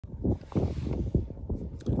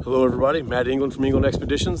Hello everybody, Matt England from England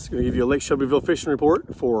Expeditions. Going to give you a Lake Shelbyville fishing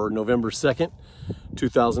report for November 2nd,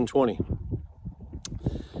 2020.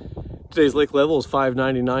 Today's lake level is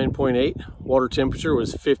 599.8. Water temperature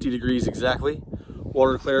was 50 degrees exactly.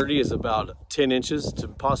 Water clarity is about 10 inches to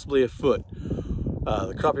possibly a foot.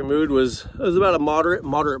 The crappie mood was about a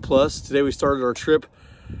moderate plus. Today we started our trip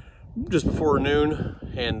just before noon,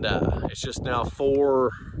 and it's just now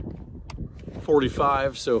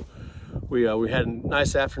 4:45, so we had a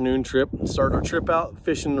nice afternoon trip. Started our trip out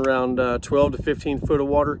fishing around 12 to 15 foot of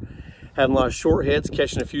water, having a lot of short hits,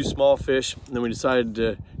 catching a few small fish. And then we decided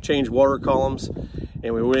to change water columns,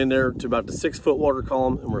 and we went in there to about the 6 foot water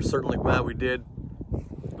column, and we're certainly glad we did.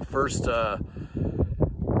 First little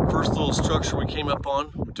structure we came up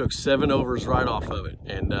on, we took 7 overs right off of it.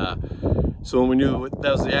 And so when we knew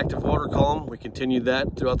that was the active water column, we continued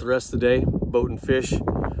that throughout the rest of the day, boating fish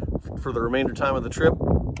for the remainder time of the trip.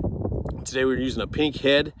 Today we're using a pink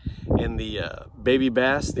head and the baby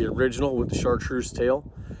bass, the original with the chartreuse tail.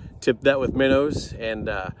 Tipped that with minnows, and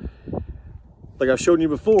like I've shown you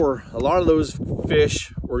before, a lot of those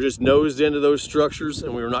fish were just nosed into those structures,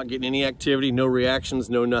 and we were not getting any activity, no reactions,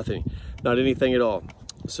 no nothing, not anything at all.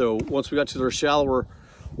 So once we got to their shallower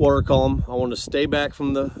water column, I wanted to stay back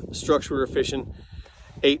from the structure we were fishing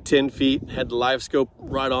 8-10 feet, had the live scope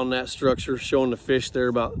right on that structure, showing the fish there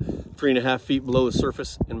about 3.5 feet below the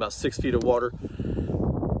surface in about 6 feet of water.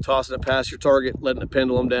 Tossing it past your target, letting the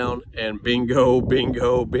pendulum down, and bingo,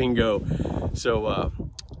 bingo, bingo. So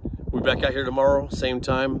we'll be back out here tomorrow, same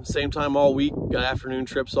time all week. Got afternoon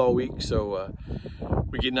trips all week, so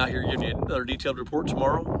we're getting out here giving you another detailed report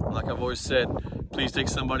tomorrow. Like I've always said, please take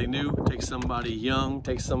somebody new, take somebody young,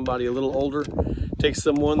 take somebody a little older, take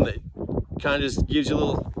someone that kind of just gives you a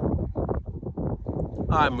little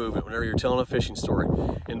eye movement whenever you're telling a fishing story.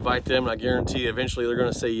 Invite them, and I guarantee eventually they're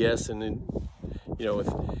going to say yes. And then, you know,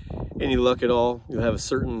 with any luck at all, you'll have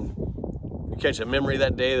you catch a memory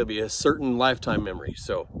that day, there'll be a certain lifetime memory.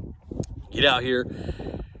 So get out here,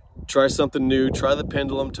 try something new, try the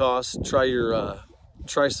pendulum toss, try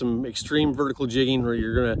some extreme vertical jigging, where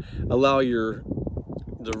you're going to allow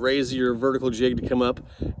the raise of your vertical jig to come up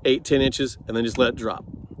 8-10 inches and then just let it drop.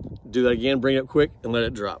 Do that again, bring it up quick and let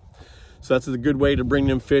it drop. So that's a good way to bring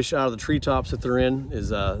them fish out of the treetops that they're in, is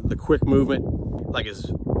the quick movement, like is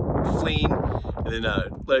fleeing, and then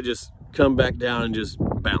let it just come back down and just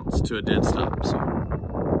bounce to a dead stop. So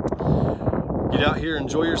get out here,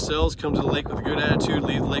 enjoy yourselves, come to the lake with a good attitude,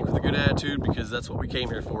 leave the lake with a good attitude, because that's what we came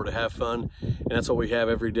here for, to have fun, and that's what we have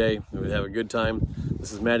every day. We have a good time.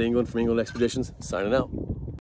 This is Matt England from England Expeditions, signing out.